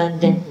fan fan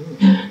de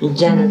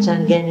chanta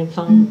chanta getting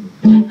fun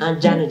a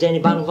chanta jenny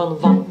bottom from the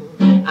phone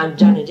a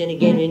chanta jenny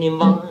getting in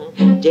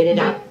one jenny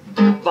da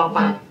phong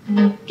phong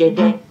get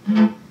it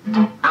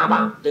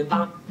about the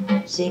fun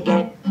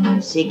sigue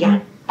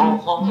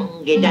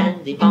oh, get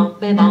down the bump,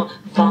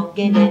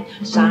 forget it,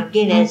 suck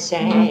it and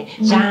say,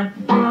 Sam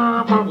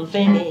Bum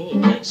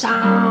Fanny,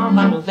 Sam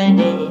Bum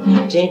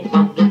Fanny, Jane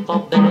Bump the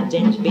Bump and a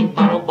James Big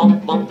Bottle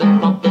Bump, Bump and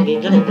Bump and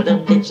get a little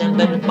bit and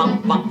better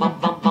bump, bump,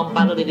 bump, bump, bump,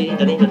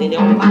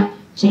 bump,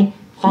 she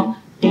for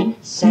the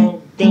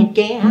sending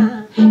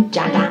care,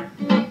 Jadan,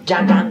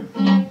 Jadan,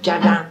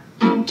 Jadan.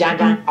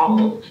 Jadan,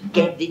 oh,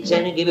 get the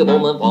Jenny, give you a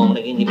woman, bomb,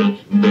 like in the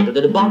beat, beat to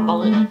the bomb,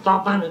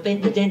 far fun, and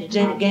the Jenny,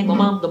 game,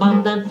 bomb, the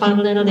bomb, then found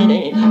it on the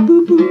day.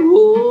 Boo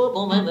boo,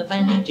 bomb, and the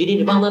fan, she did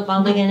the bomb,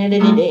 found again in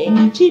the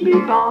day. She be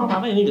bomb,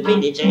 I'm in the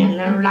pretty Jenny,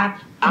 like,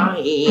 oh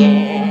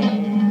yeah.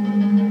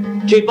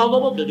 She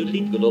bomb, the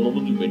lead, go over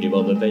to the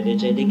bomb, and the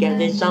Jenny,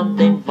 get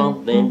something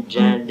from the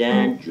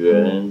Jadan,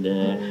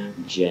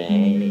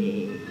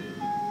 J.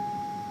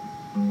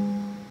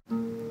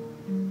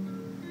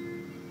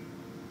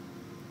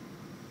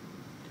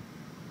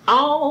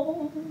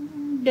 All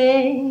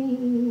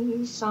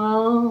day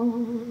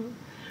song,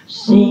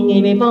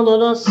 singing before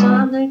the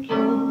sun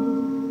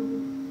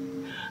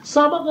again.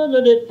 Some of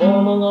the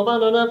phone about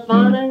the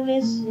fun and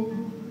listen.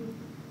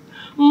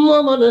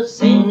 Mama the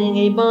singing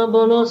a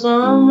bubble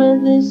song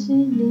with the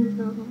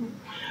singing,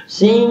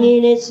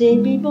 singing it,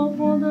 sing people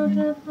for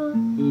the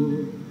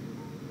fun.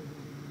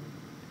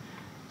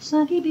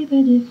 Saki be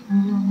the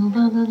phone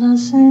about the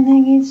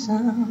singing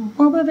song.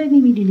 Oh,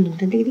 baby, we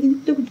didn't.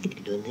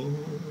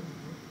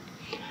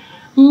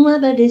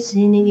 Mother is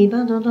singing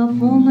about the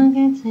phone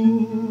again.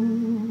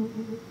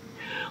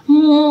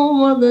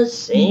 Mother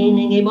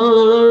singing about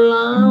the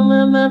long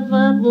and my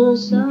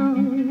father's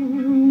song.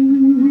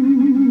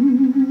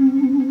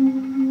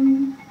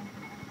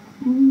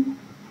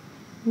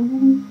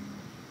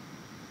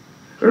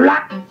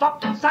 Rock,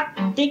 fuck,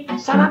 suck, dick,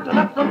 son up,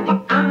 I,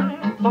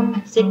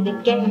 fuck, sick the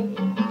game.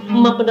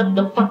 Mupping up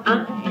the fuck,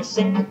 I,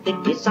 sick the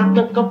dick, son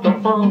up the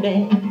phone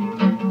day.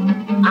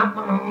 I'm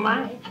on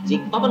my.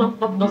 Sick bubbling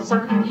up the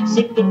side,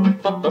 sick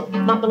it for the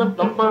bubbling up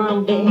the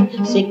farm day.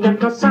 Sick that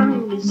the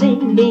sun is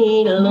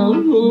singing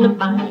alone in the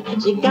fire.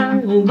 She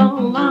got me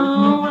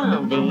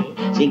on day.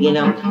 Singing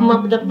out,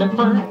 muffled up the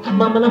fire,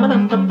 muffled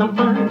up the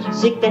fire.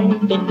 Sick that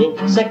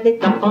fitting, sick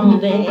that the farm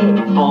day.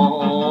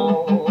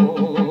 Oh,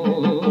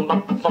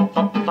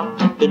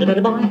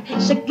 the boy,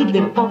 sick it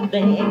the farm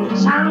day.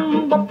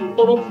 Sound of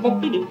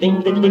the thing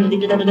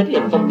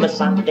that from the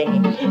Sunday.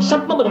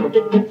 Some of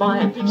the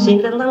fire,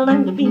 sing that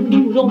line, the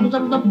big rolls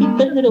on the big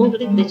belly over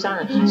the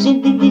sign.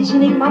 Sing the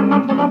singing,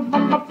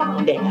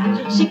 mamma,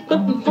 there. Sick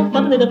of the foot,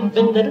 but little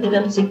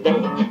finger, sick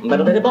day.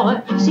 But the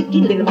boy, sick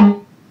it little boy.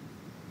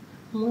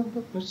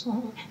 Mama the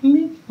song,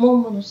 me,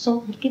 mama the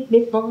song, get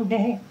me for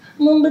there.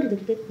 Mama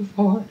did it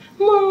before.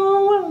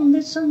 Mama,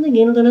 there's something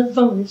in the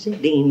phone.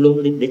 Sing,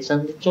 lonely, there's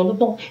something on the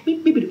boy.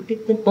 Beep, beep, beep,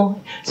 beep, the boy.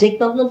 Sick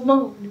on the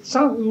phone, there's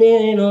something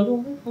in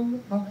the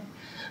phone.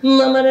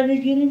 Mama, let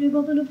it get it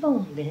over the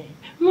phone there.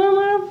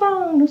 Mama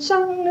found a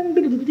song and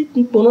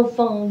beep on the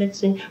phone that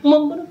sing.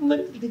 Mama, I'm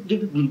going to do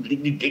it.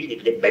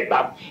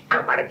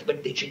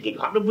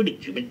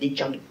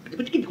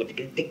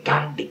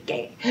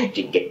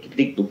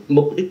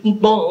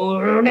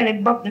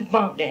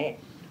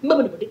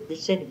 Mama the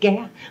said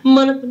gal,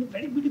 Mama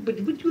very good, but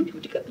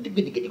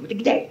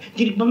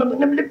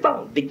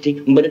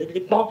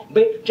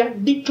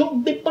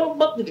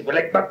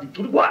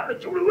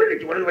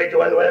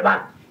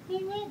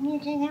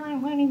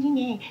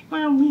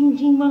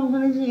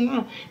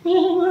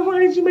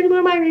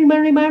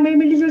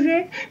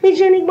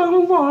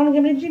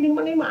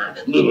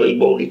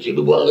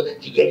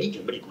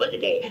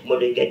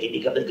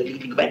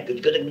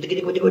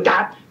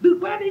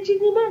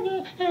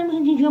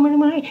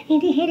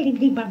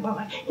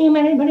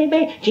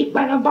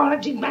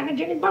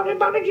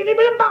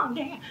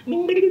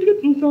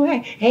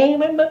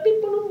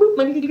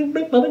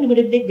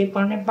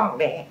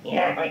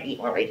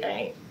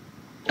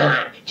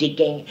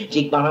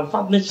Chick bottom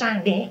from the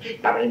side there.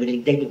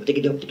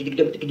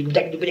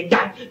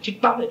 Chick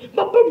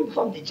bottom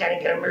from the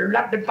side there.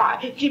 Love the fire.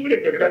 She will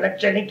do the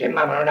side there.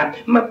 Mama,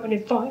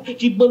 muffin fire.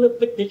 She will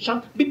fit the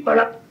sun. People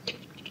up.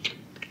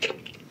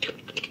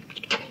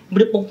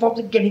 But it won't fall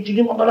again. She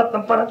didn't want to let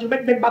them fall. She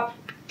met them up.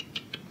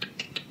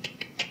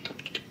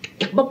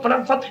 But for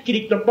a fuck, she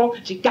did the ball.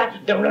 She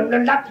got the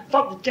lap.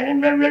 Fuck the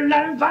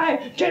general fire.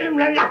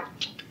 General lap.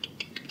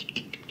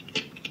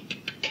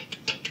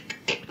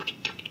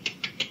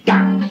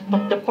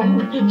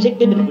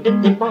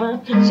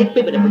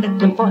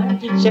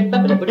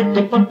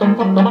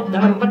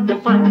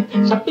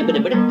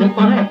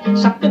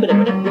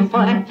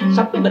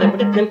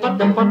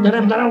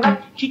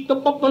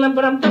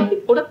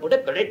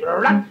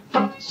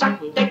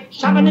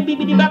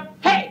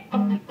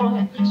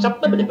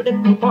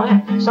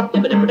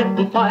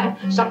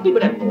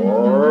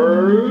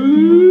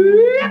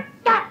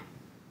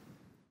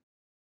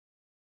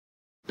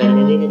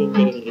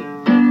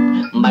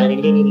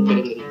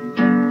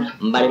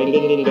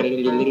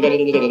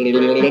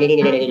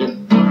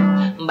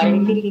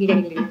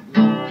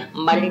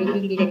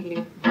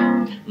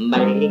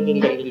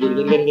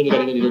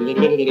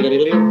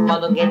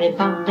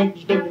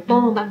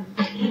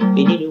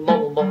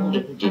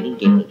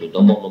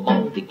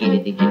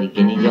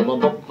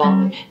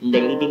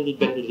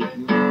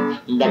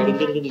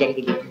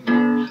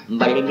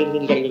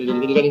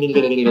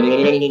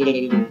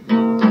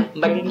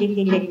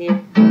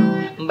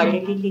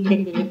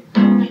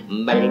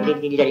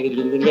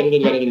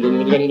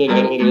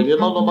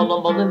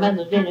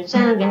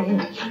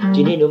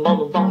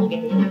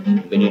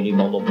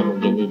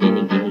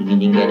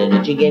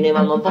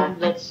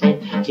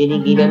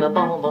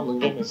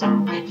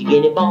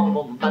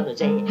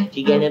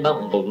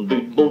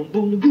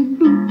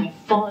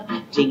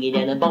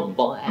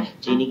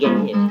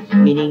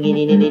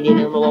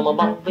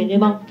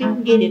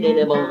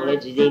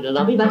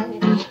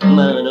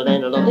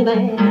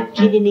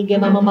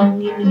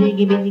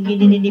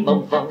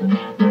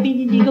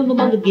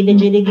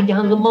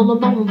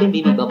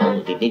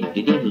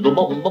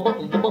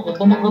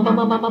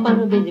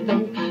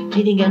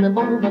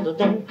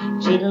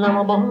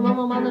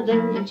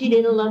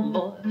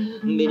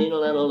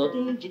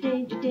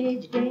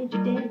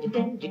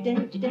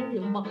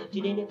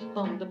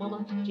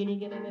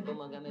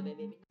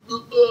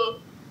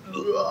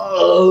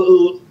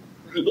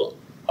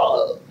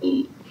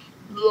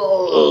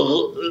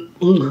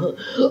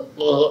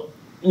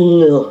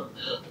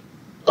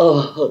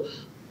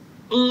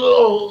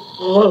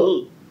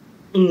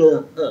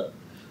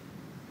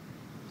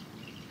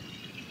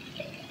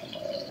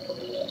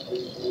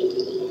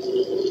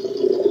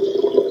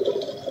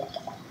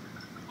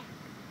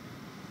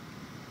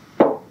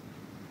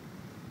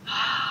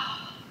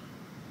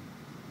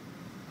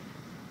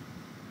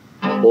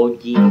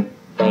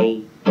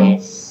 Podívejte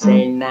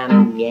se na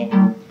mě,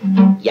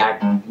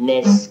 jak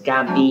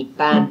dneska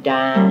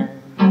vypadá.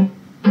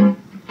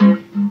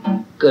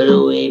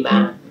 Kruhy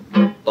má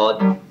pod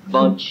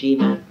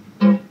očima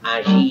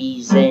a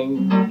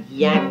žízeň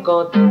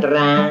jako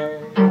trán.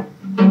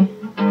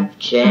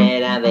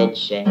 Včera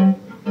večer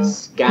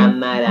s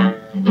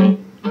kamarády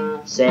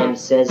jsem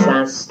se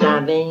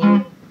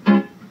zastavil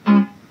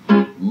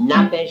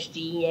na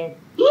Peštíně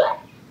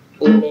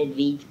u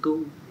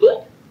Medvídku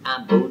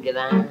a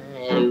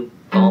Budváru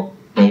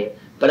popil.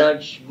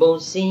 Proč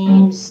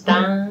musím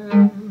stát,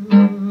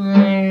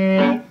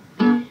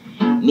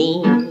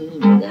 mít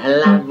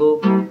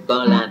hlavu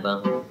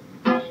polavou,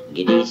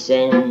 když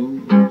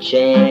jsem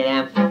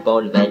včera v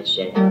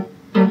podvečer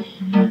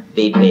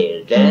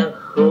vypil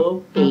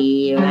trochu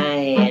piva,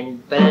 jen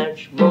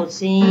proč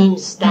musím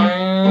stát,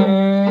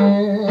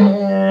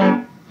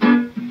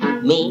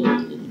 mít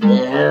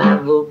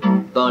hlavu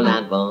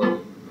polavou,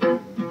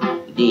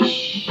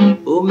 když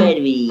u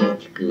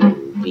Medvídku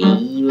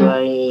pivo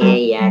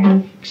je jak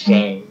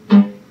křen.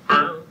 A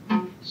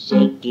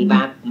shaky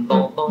bap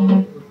bom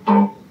bom,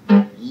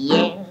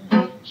 yeah,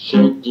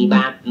 shaky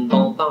bap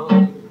bom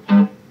bom,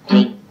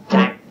 tick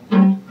tack,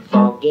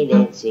 forget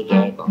it,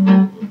 ticket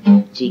bom,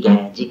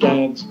 ticket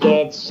ticket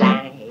ticket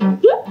side,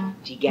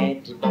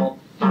 ticket bom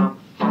bom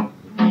bom,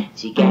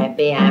 ticket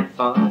be a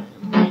form,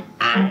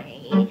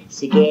 I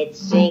ticket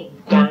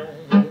cigar.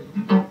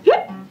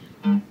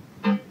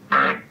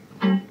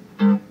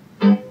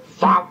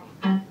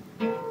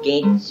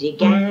 Get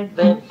cigar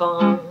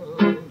for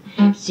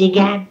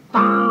cigar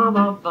bom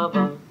bom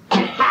bom,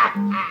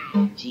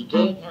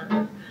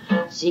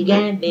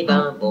 cigar be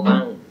bom bom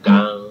bom,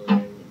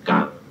 gong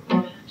gong,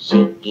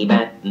 shaky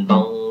bap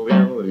bom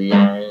la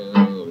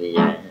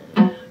la,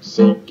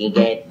 shaky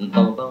get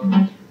bom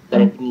bom.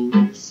 První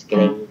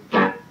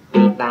sklenka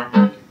piva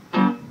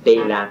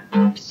byla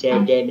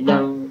přede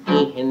mnou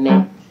i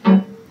hned,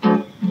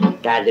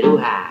 ta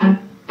druhá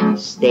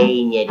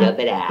stejně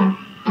dobrá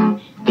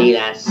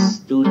byla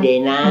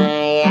studená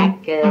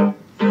jak led.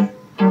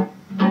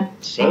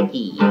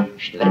 Třetí,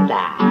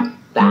 čtvrtá,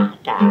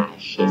 pátá,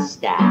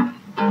 šestá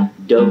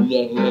do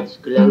mě hned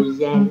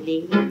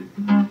sklouzali.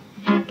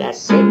 Ta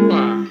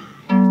sedmá,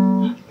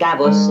 ta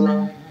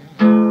osmá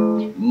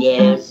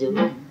mě rozum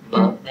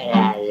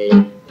pobrali.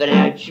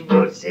 Proč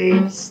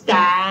musím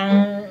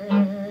stát,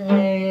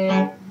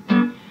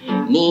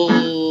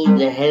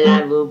 mít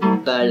hlavu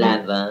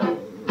polavou,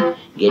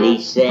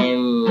 když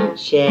jsem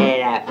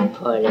včera v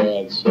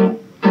podvečer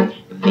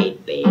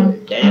vypil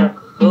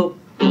trochu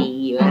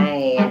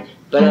piva,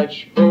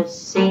 proč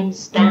musím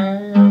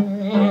stát,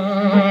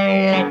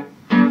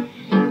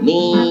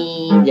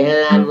 mít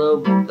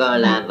hlavu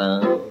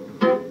polavou,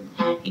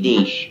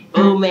 když když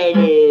u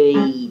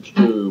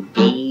medvídku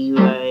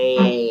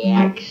pívaje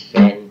jak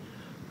sen,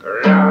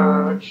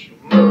 proč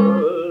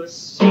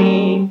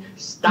musím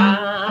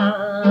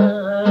stále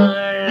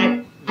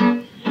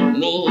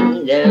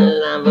mít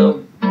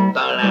hlavu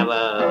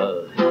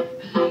polavou,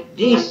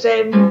 když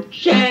jsem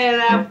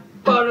včera v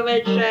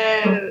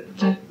podvečer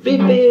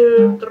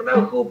vypil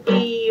trochu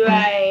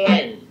piva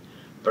jen,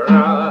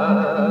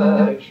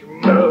 proč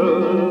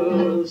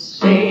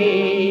musím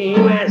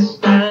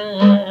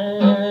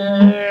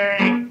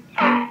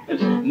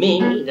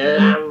mít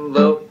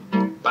hlavu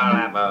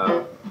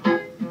polavou,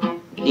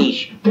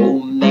 když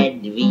u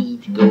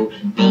medvídku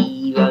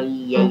pivo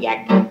je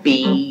jak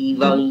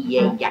pivo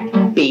je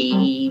jak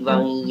pivo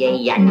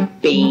je jak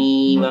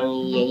pivo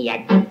je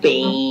jak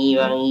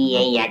pivo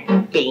je jak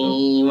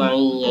pivo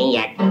je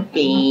jak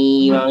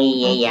pivo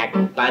je jak.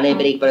 Pane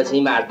Brych,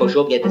 prosím vás,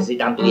 pošoupněte si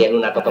tam tu jehlu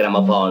na to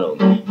gramofonu.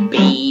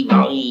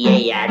 Pivo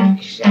je jak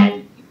křen.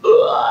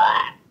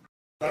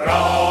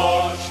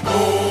 Proč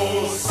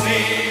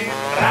musím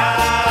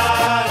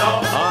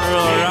ráno?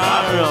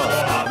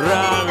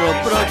 Ráno,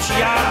 proč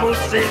já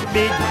musím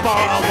být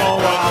polavou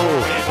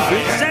hlavu?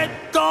 Když se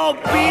to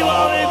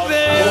pivo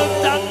vypil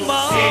tak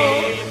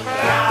málo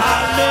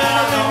a ne,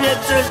 aby mě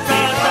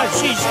přestala ta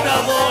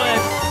šiška volat.